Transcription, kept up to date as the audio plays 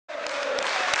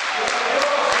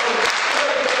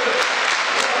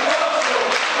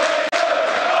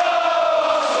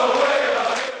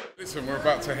Listen, we're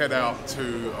about to head out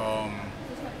to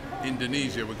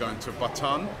Indonesia. We're going to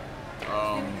Batam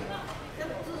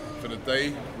for the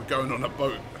day. We're going on a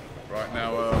boat right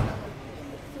now.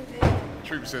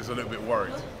 Troopz is a little bit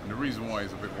worried, and the reason why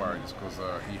he's a bit worried is because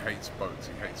he hates boats.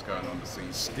 He hates going on the sea.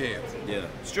 He's scared. Yeah,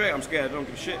 straight. I'm scared. I don't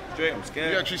give a shit. Straight. I'm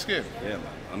scared. You're actually scared? Yeah, man.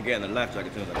 I'm getting a life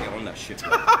jacket as soon as I get on that shit.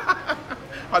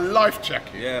 A life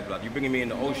jacket? Yeah, blood. You're bringing me in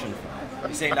the ocean.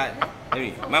 This ain't like,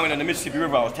 man went in the Mississippi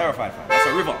River. I was terrified. Fam. That's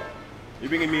a river. You're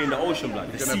bringing me in the ocean,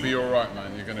 blood. You're gonna be all right,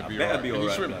 man. You're gonna be all right. Better be all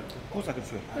right, swim? blood. Of course I can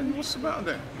swim. And what's the matter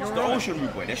then? It's the ocean,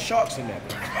 rude boy. There's sharks in there.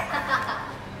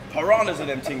 Piranhas are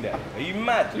them thing there. Are you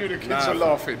mad? You the kids are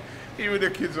laughing. You and the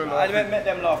kids are laughing. I met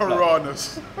them laugh.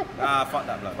 Piranhas. Nah, fuck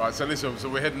that, blood. Right, so listen. So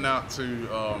we're heading out to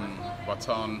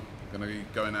Batam. Gonna be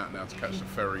going out now to catch the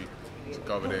ferry to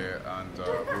go over there, and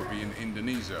we'll be in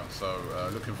Indonesia. So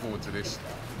looking forward to this.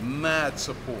 Mad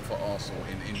support for Arsenal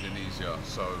in Indonesia.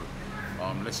 So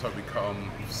let's hope we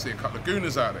come see a couple of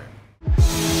gooners out there.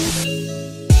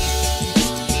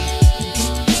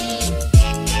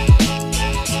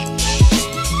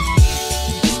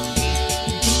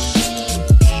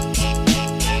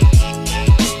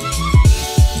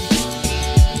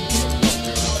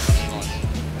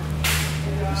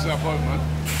 This is our boat, man.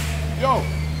 Yo,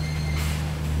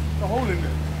 the hole in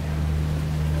there.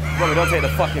 Brother, don't take the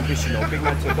fucking piss, you know. Big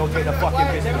man, too. Don't take the fucking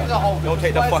piss, man. Don't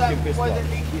take the fucking piss, man.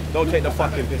 Don't take the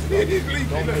fucking piss, man. It's leaking.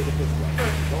 Don't take the piss, man.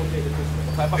 Don't take the piss, man.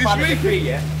 If I find it in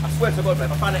yeah, I swear to God, man,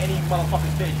 if I find it any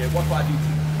motherfucking stage, yeah, watch what I do to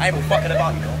you. I ain't fucking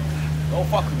about, you know. Don't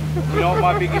fuck with me. You know what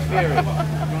my biggest fear is? You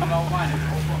wanna know what mine is?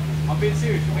 I'm being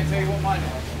serious. You want me to tell you what mine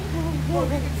is? What?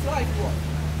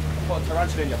 You've got a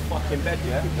tarantula in your fucking bed,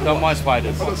 yeah? Don't mind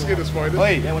spiders. I'm not scared of spiders.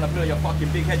 Wait, yeah, when I put it on your fucking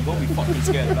big head, you're gonna be fucking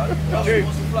scared, man. True.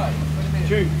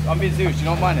 True. I'm being serious. You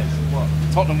know what mine is? What?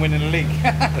 Tottenham winning the league.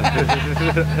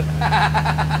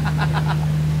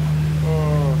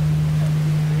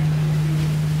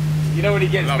 You know when he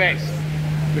gets vexed?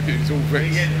 Look at it, he's all vexed.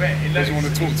 He gets vexed. He doesn't want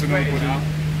to talk to nobody.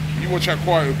 You watch how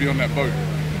quiet he'll be on that boat.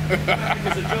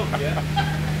 It's a joke, yeah?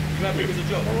 You have it's a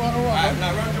joke. All right.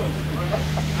 Now run joke. Run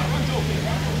joke.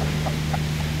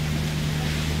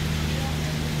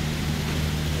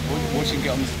 Watch him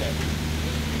get on the step.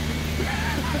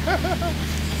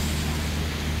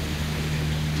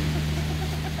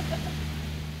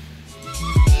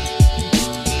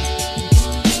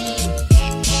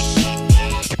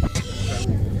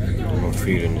 I'm not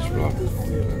feeling this, bro. I'm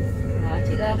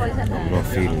not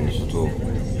feeling this at all.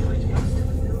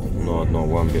 No, not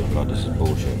one bit, blood. This is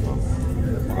bullshit, bro.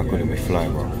 I couldn't be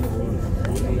flying, bro.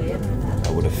 I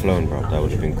would have flown, bro. That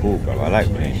would have been cool, bro. I like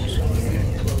planes.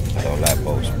 I don't like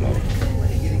boats, blood.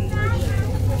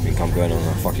 I think I'm going on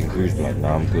a fucking cruise, blood.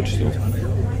 Now I'm good still.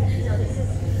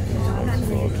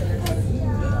 Oh, God.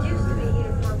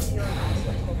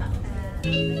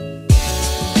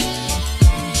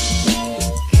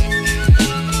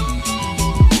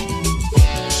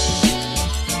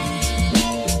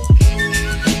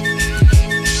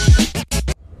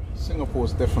 Singapore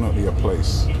is definitely a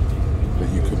place that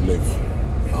you could live.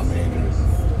 I mean,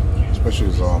 especially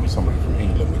as somebody from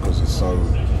England, because it's so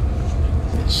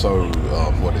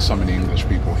well, there's so many English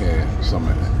people here.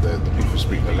 The people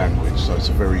speak the language, so it's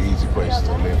a very easy place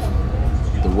to live.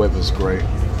 The weather's great,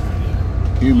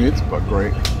 humid but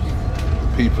great.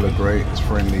 The people are great. It's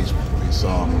friendly. It's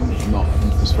a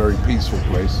very peaceful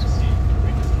place.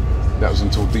 That was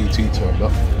until DT turned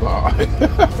up, but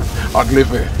I'd live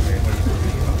here.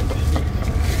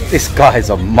 This guy's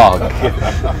a mug. Look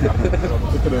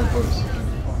at them folks.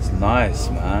 It's nice,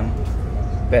 man.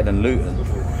 Better than Luton.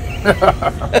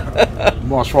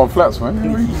 Marshall Flats, man.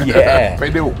 Yeah.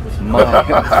 Pay deal.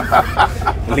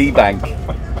 Lee Bank.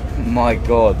 My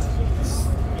God.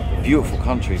 Beautiful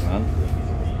country, man.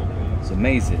 It's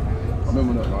amazing. I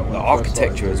remember that, the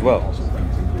architecture as well.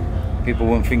 People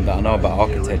wouldn't think that I know about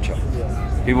architecture.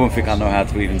 People wouldn't think I know how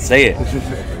to even say it.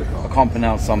 I can't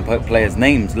pronounce some players'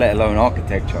 names, let alone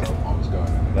architecture.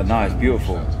 But no, it's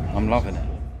beautiful. I'm loving it.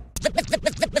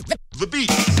 The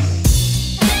beat.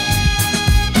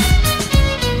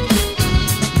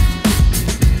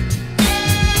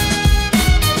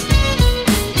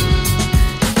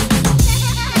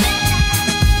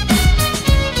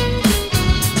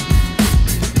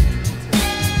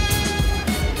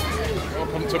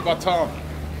 Welcome to Batam.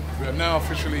 We are now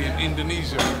officially in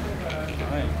Indonesia.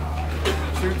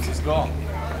 Troopz is gone.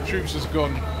 Troopz is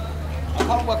gone. I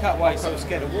can't work out why he's so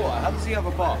scared of water. How does he have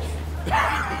a bath?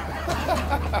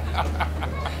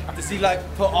 Does he like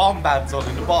put armbands on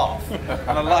in the bath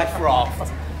and a life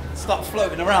raft? Start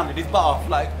floating around in his bath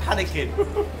like panicking.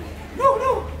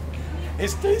 No,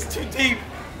 it's too deep.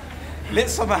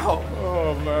 Let's somehow.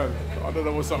 Oh man, I don't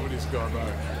know what's up with this guy,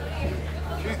 man.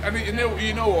 And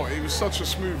you know what? It was such a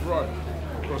smooth ride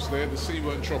across there. The sea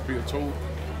weren't choppy at all.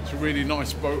 It's a really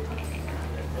nice boat.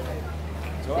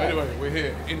 But anyway, we're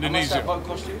here, Indonesia. How much that boat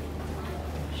cost you?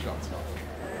 Shut up.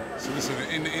 So listen,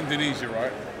 in Indonesia,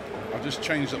 right? I've just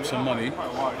changed up some money,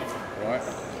 right?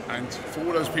 And for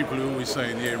all those people who are always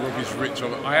saying, yeah, Robbie's rich,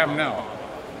 I am now.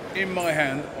 In my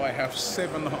hand, I have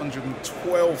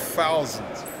 712,000.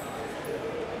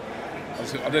 I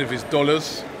don't know if it's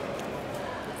dollars.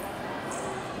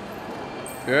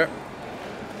 Yeah.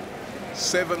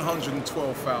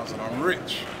 712,000. I'm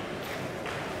rich.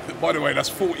 By the way, that's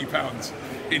 £40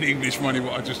 in English money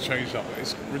what I just changed up.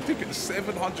 It's ridiculous.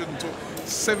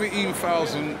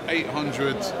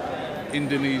 17,800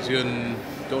 Indonesian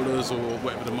dollars or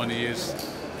whatever the money is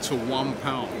to £1.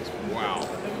 Wow.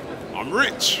 I'm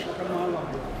rich.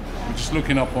 I'm just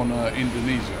looking up on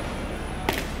Indonesia.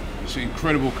 It's an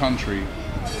incredible country.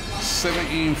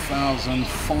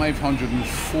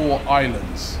 17,504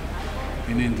 islands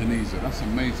in Indonesia. That's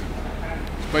amazing.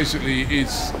 Basically,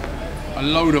 it's a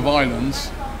load of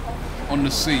islands on the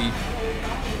sea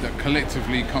that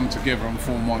collectively come together and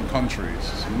form one country.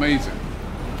 It's amazing.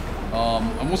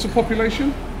 And what's the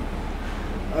population?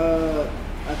 I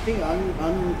think I'm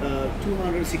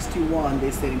 261,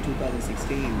 they said in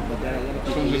 2016, but there are a lot of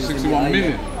people 261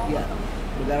 million? Yeah,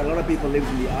 but there are a lot of people living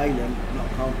in the island, not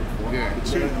counted for, Yeah.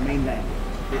 because they're on the mainland.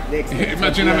 They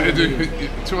Imagine having to do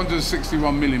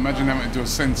 261 million, imagine having to do a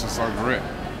census over it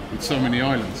with so many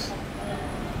islands.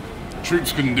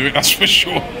 Troopz couldn't do it, that's for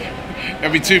sure.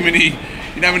 There'd be too many,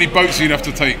 you know how many boats you'd have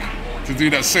to take to do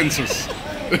that census?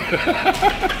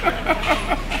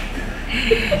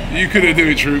 You couldn't do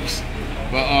it, Troopz.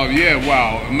 But yeah,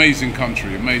 wow, amazing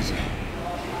country, amazing.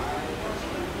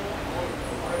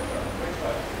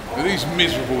 But these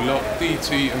miserable lot,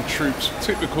 DT and Troopz,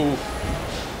 typical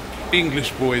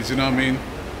English boys, you know what I mean?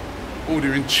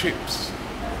 Ordering chips.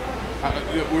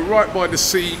 We're right by the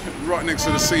sea, right next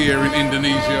to the sea here in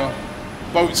Indonesia.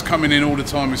 Boats coming in all the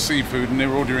time with seafood and they're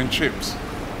ordering chips.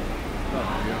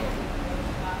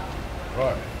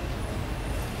 Right.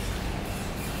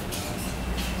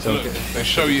 So look, they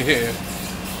show you here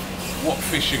what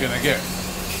fish you're gonna get.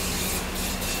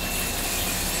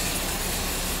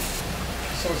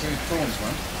 So it's these prawns,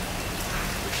 man.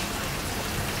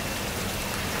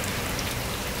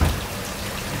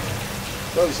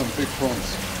 Those are some big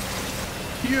prawns.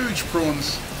 Huge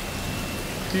prawns,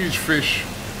 huge fish.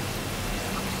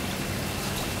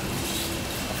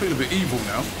 I feel a bit evil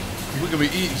now. We're gonna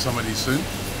be eating some of these soon.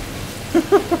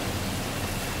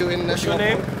 What's your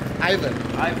name? Ivan.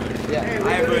 Ivan. Yeah.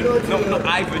 Ivan, not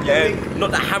Ivan, yeah.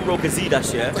 Not the Hamro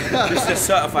Gazidas, yeah. This is a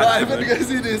certified Ivan. You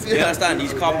understand?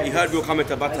 He's come, he heard we were coming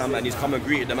to Batam and he's come and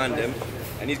greeted the man them.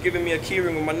 And he's giving me a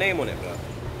keyring with my name on it, bro.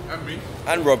 And me.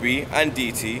 And Robbie and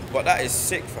DT. But that is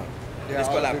sick, fam. Yeah, it's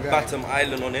got like Batam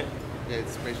Island on it. Yeah,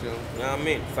 it's special. You know what I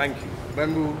mean? Thank you.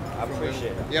 Bamboo. I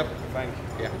appreciate that. Yep. Thank you.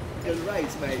 Yeah. You're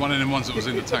right, mate. One of them ones that was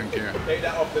in the tank, yeah. Take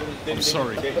that off. I'm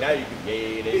sorry. Now you can,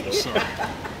 yeah. Sorry.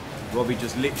 Robbie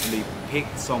just literally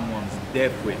picked someone's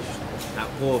dead wish. That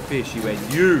poor fish, he went,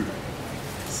 you,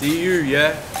 see you,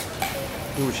 yeah?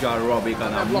 Pusha Robbie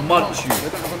gonna munch you. They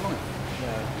don't have a line.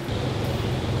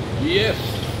 Yes.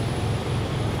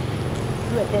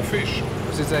 Proper fish.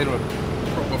 What's it say, Rod?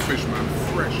 Proper fish, man.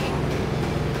 Fresh.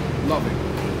 Love it.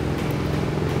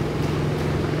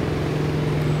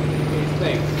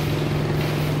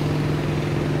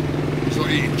 It's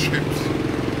like eating chips.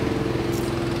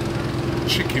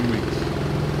 Chicken wings.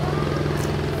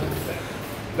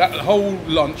 That whole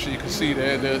lunch you can see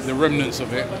there, the remnants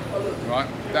of it, right?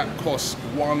 That costs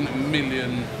 1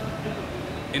 million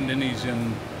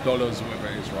Indonesian dollars or whatever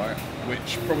it is, right?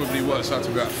 Which probably works out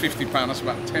to about £50. That's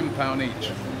about £10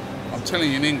 each. I'm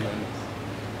telling you, in England,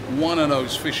 one of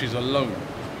those fishes alone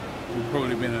would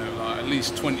probably be like at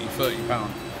least £20–30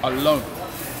 alone.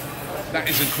 That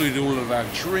is included all of our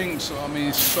drinks. I mean,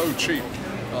 it's so cheap.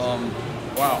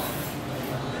 Wow.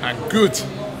 And good.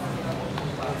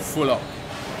 Full up.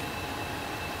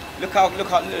 Look,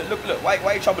 why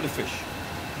are you trouble the fish?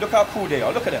 Look how cool they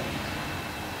are, look at them.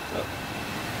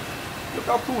 Look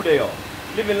how cool they are.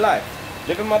 Living life,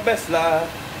 living my best life.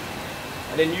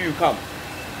 And then you come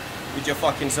with your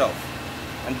fucking self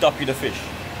and duppy the fish.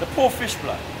 The poor fish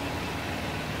blood.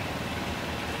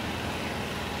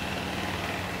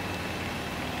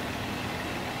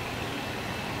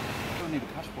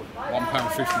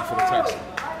 £1.50 for the taxi.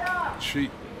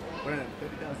 Cheap.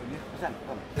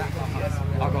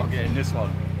 I gotta get in this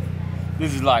one.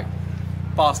 This is like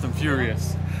Fast and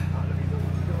Furious.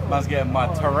 Man's getting my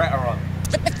Toretto on.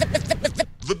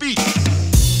 The beat.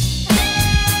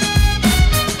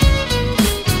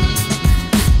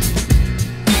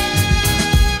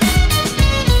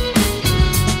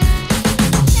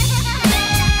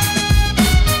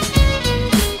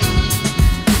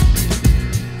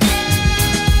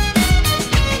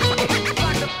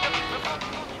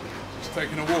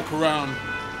 Taking a walk around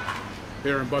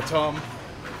here in Batam,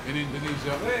 in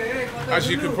Indonesia. As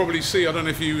you can probably see, I don't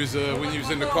know if you was when you was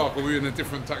in the car, but we were in a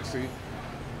different taxi.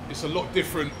 It's a lot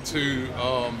different to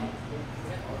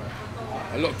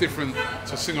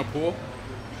Singapore.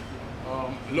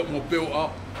 A lot more built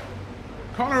up.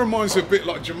 Kind of reminds me a bit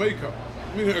like Jamaica.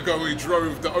 A minute ago we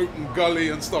drove the open gully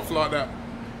and stuff like that.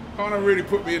 Kind of really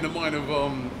put me in the mind of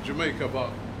Jamaica,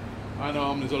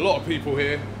 and there's a lot of people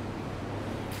here.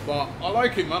 But I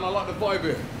like it, man. I like the vibe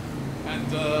here, and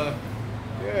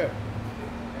yeah,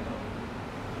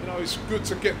 you know, it's good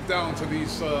to get down to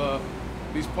these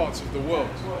parts of the world.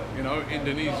 You know,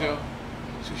 Indonesia,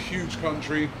 it's a huge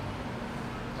country,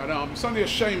 and it's only a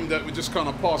shame that we're just kind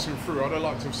of passing through. I'd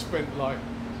like to have spent like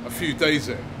a few days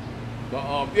there,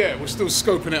 but yeah, we're still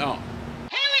scoping it out.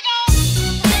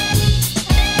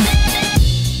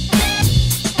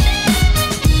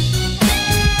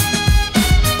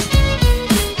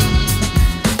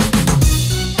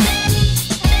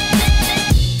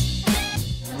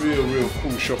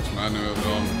 Shops, man.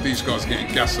 These guys are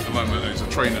getting gas at the moment. There's a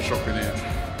trainer shop in here.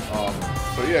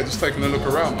 So yeah, just taking a look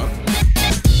around, man.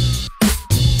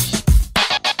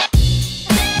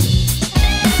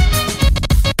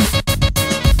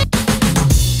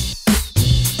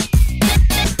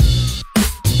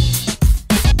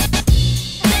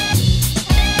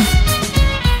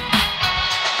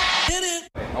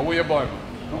 Oh, what you buying?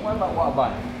 Don't worry about what I buy.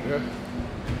 Yeah.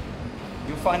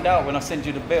 You'll find out when I send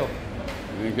you the bill.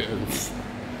 You didn't get it.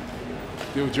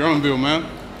 Deal with your own bill, man.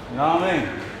 You know what I mean?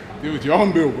 Deal with your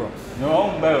own bill, bro. Your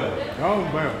own bill. Your own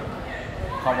bill.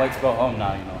 Can't wait to go home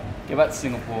now, you know. Get back to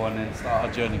Singapore and then start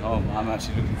our journey home. I'm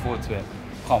actually looking forward to it.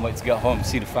 Can't wait to get home,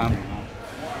 see the family, man.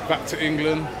 Back to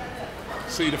England,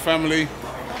 see the family,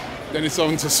 then it's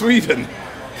on to Sweden.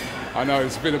 I know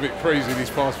it's been a bit crazy these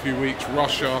past few weeks.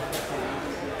 Russia,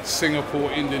 Singapore,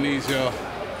 Indonesia,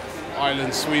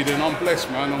 Ireland, Sweden. I'm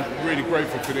blessed, man. I'm really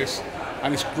grateful for this.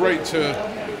 And it's great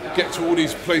to get to all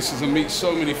these places and meet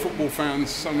so many football fans,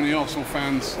 so many Arsenal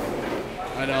fans.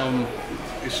 And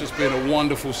it's just been a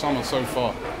wonderful summer so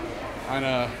far.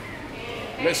 And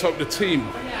let's hope the team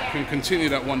can continue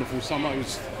that wonderful summer. It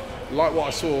was like what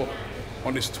I saw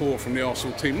on this tour from the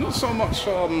Arsenal team. Not so much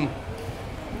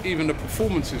even the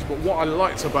performances, but what I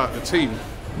liked about the team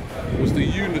was the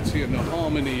unity and the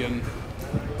harmony and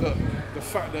the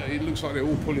fact that it looks like they're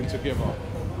all pulling together.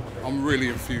 I'm really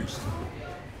infused.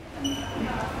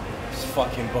 It's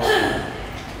fucking boring.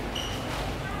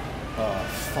 Oh,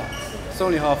 fuck. It's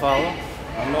only half hour.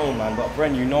 I know, man, but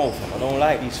Bren, you know, fam, I don't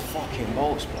like these fucking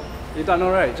boats, bro. You've done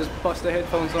alright. Just bust the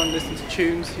headphones on, listen to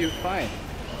tunes, you're fine.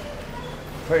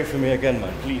 Pray for me again,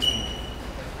 man, please.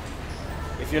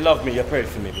 If you love me, you pray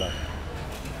for me, blood.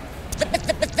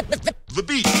 The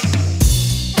beat.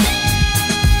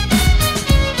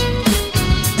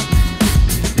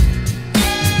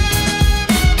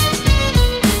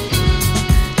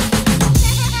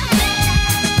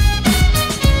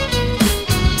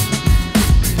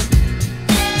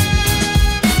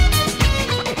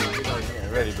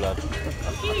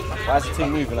 Why is the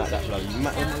team moving like that, blood?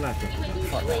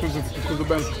 Because the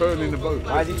man's turning the boat.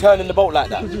 Why is he turning the boat like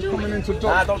that? Because he's coming into dock.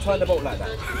 Nah, don't turn the boat like that.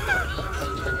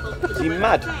 Is he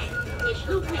mad?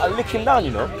 I'll lick him down,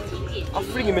 you know. I'll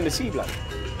fling him in the sea, blood.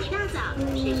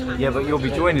 Yeah, but you'll be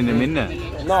joining him in there.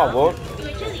 No, I won't.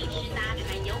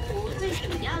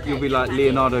 You'll be like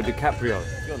Leonardo DiCaprio.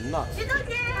 You're nuts.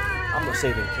 I'm not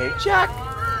saving Kate. Jack!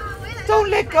 Don't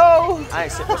let go! I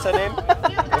ain't what's her name?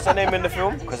 What's her name in the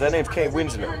film? Because her name's Kate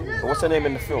Winslet. But what's her name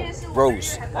in the film?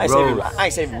 Rose. I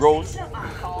ain't saving Rose.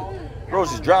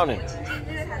 Rose is drowning.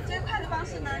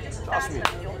 Trust me.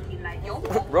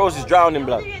 Rose is drowning,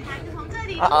 blood.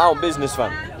 Our business,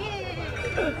 fam.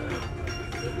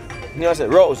 You know I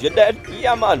said, Rose, you're dead?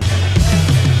 Yeah, man.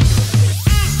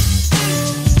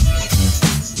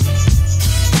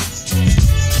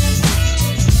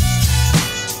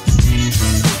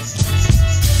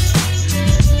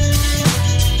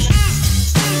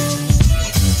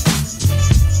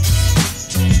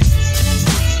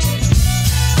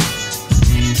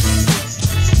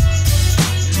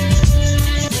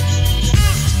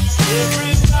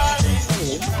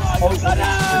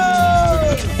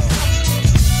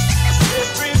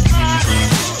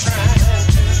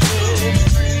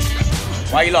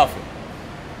 Why are you laughing?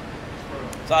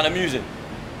 It's not amusing.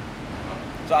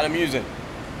 It's not amusing.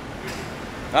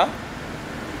 Huh?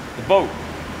 The boat.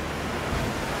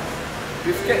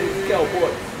 Let's get on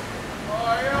board. I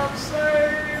am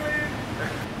sailing.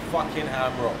 Fucking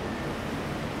hammer.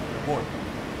 Board.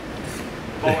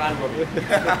 Boat and Robbie.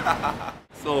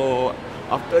 So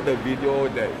after the video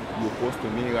that you post to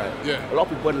me, like Yeah. a lot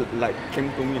of people like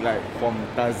came to me like from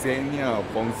Tanzania,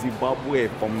 from Zimbabwe,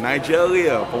 from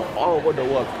Nigeria, from all over the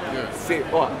world. Yeah. Say,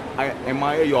 oh, I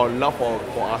admire your love for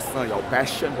Arsenal, your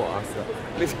passion for Arsenal.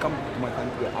 Please come to my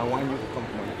country. I want you to come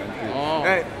to my country. Oh.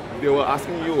 And they were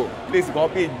asking you, please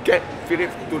Bobby, get Philip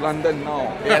to London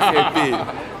now,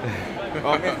 ASAP.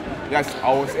 Yes,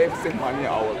 I will save money.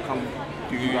 I will come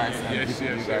to you guys and visit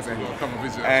you guys and come and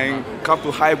visit us, and man. come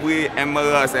to Highbury,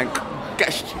 Emirates and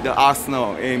catch the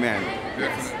Arsenal. Amen.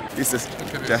 Yes. This is Look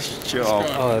at this. gesture This of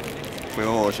guy.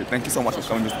 fellowship. Thank you so much for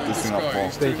coming to This guy, Singapore.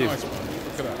 he's too nice, man.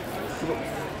 Look at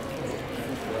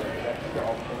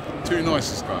that. Too nice,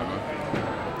 this guy, man.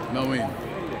 You know what I mean?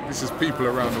 This is people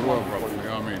around the world, brother. You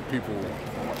know what I mean? People,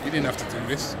 he didn't have to do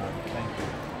this.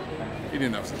 He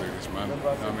didn't have to do this, man. You know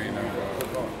what I mean?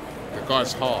 The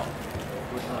guy's heart.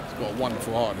 He's got a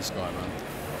wonderful heart, this guy,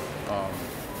 man.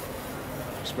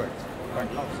 Respect.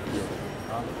 Thank you.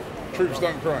 Troops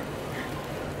don't cry.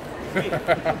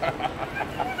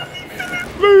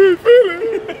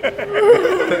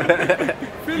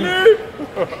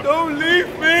 Philip! Don't leave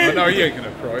me! I know he ain't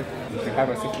gonna cry. Have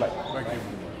a seat, like. Thank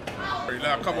you.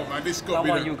 Now, come on, man. This has got Come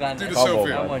to on, be the, Uganda. do the Come on,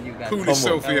 selfie. come on, Uganda. Coolest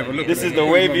Come on, selfie come ever. on. Look This at is it. the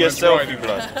Look at waviest my man's selfie, riding.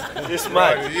 blood. It's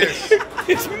Right, mad. yes.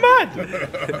 It's mad.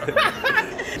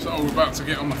 So we're about to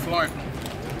get on the flight.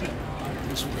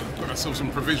 Just got ourselves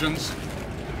some provisions.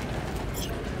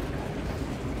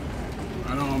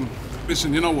 And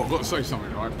listen, you know what? I've got to say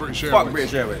something, right? British Airways. Fuck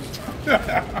British Airways.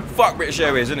 Fuck British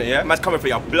Airways, isn't it, yeah? Man's coming for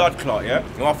your blood clot, yeah?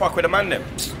 You wanna fuck with a man then?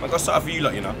 I got something for you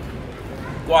lot, you know?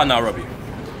 Go on now, Robbie.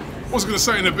 I was going to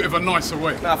say in a bit of a nicer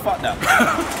way. Nah, fuck that.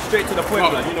 Straight to the point,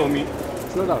 Fuck. blood, you know me.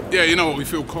 Yeah, you know what? We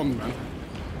feel conned, man.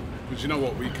 Because you know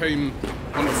what? We came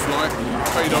on the flight and we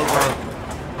paid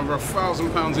over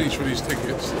 £1,000 each for these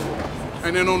tickets.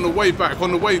 And then on the way back,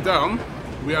 on the way down,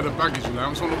 we had a baggage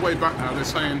allowance. On the way back now, they're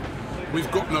saying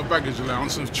we've got no baggage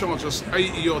allowance and have charged us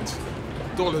 $80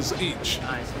 odd each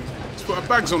to put our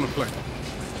bags on the plane.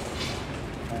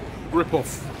 Rip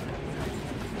off.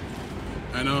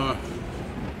 And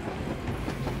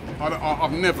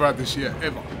I've never had this yet,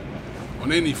 ever,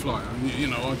 on any flight. And you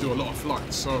know, I do a lot of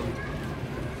flights, so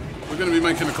we're going to be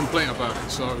making a complaint about it.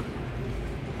 So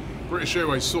British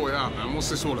Airways, sort it out, man. What's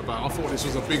this all about? I thought this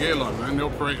was a big airline, man. They're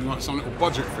operating like some little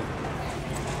budget thing.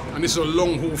 And this is a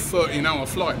long haul 13-hour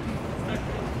flight.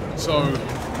 So,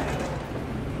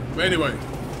 but anyway,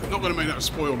 not going to make that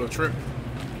spoil the trip.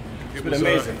 It's been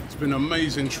amazing. It's been an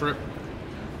amazing trip.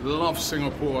 Love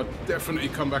Singapore. I'd definitely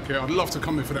come back here. I'd love to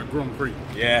come in for that Grand Prix.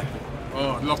 Yeah.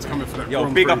 Oh, I'd love to come in for that Yo,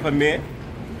 Grand big Prix. up Amir.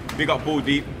 Big up Ball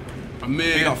Deep.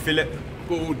 Amir, Big up Philip.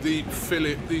 Ball Deep,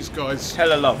 Philip, these guys.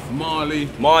 Hella love. Marley.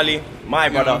 Marley, my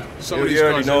You know, brother. some of these You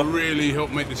already guys know. have really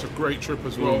helped make this a great trip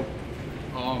as well.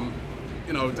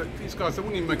 You know, these guys, they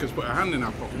wouldn't even make us put a hand in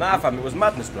our pocket. Nah, fam, it was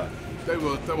madness, blood. They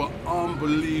were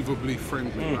unbelievably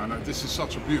friendly, man. This is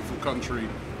such a beautiful country,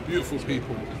 beautiful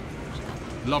people.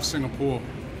 Love Singapore.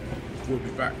 We'll be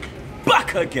back.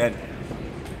 Back again.